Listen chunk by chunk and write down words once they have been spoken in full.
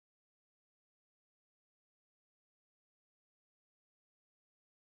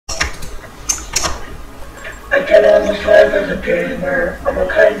I get on this life as a gamer. I'm a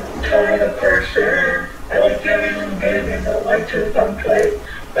kind of person. I like giving and gaming. I like to play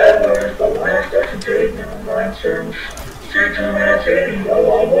bad words, but when I start to take no nonsense, straight to my city,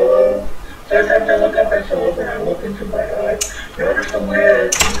 oh. Sometimes I look at myself and I look into my eyes. Notice the way I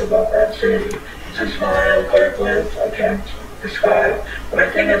think about that city. It's a smile, clear lips, I can't describe. But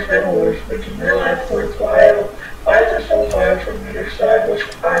I think it's memories making my life worthwhile. Why is it so hard for me to decide which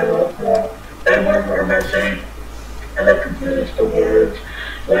I love more? And where am I saying? I like to use the words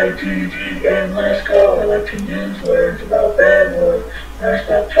like GG and let's go. I like to use words about bad words. When I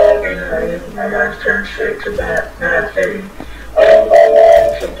stop talking, my mind turns straight to that mad city.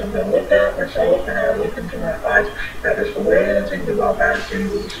 Sometimes I look at myself and I look into my eyes. That is the way I think about mad city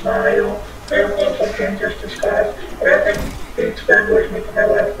with a smile. There was I can't just describe, but I think it's bad words making my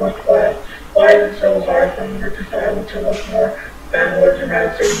life worthwhile. Why is it so hard for me to decide which I love more? Bad words in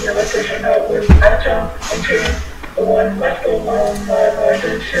mad city. I like to hang out with Tom and James. The one left alone, my mind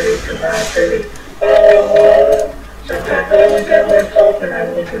is shitty to my city. Sometimes I look at myself and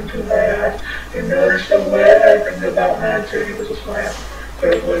I look into my eyes. You notice the way I think about my city with a smile.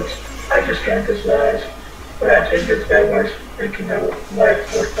 Privilege, I just can't disguise. But I think it's bad words making my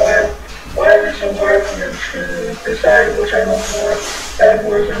life worthwhile. Why is it so hard for me to decide which I love more? Bad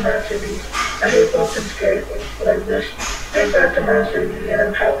words in my city. I hate both and scared, but I just think back to my city and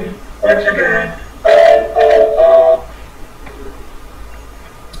I'm happy once again.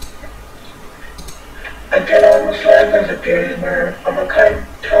 I get on this life as a gamer. I'm a kind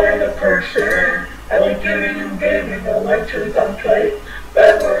of person. I like giving and gaming. I like to play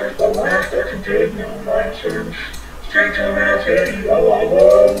bad words, but when I start to dig no nonsense, straight to my city,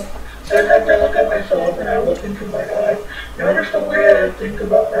 oh. Sometimes I look at myself and I look into my eyes. Notice the way I think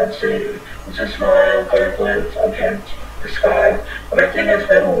about that city. It's a smile, clear lips, I can't describe, but I think it's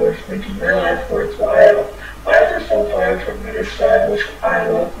memories making my life worthwhile. Why is it so hard for me to decide which I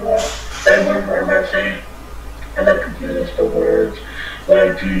love more? Then where am I saying? I like to use the words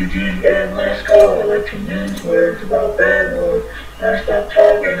like GG and let's go. I like to use words about bad words. When I stop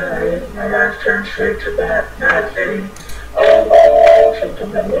talking, my mind turns straight to that mad city.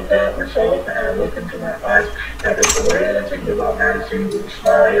 Sometimes I look at myself and I look into my eyes. That is the way I think about mad city with a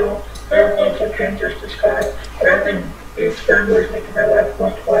smile. There are things I can't just describe, but I think it's bad words making my life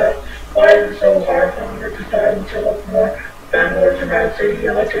worthwhile. Why is it so hard for me to decide which I love more? Bad words in my city.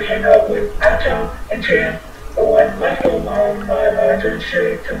 I like to hang out with Tom and Jam. The one left alone, my mind is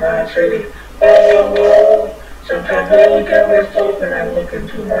shitty to my city. Sometimes I look at myself and I look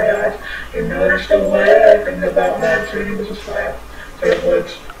into my eyes. You notice the way I think about my city with a smile.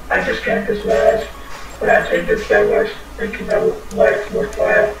 Privilege, I just can't disguise. But I think it's bad words making my life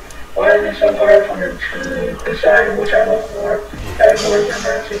worthwhile. Why is it so hard for me to decide which I love more? Bad words in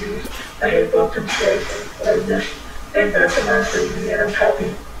my cities. I hate both and straight, but I just think back to my city and I'm happy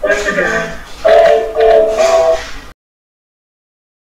once again.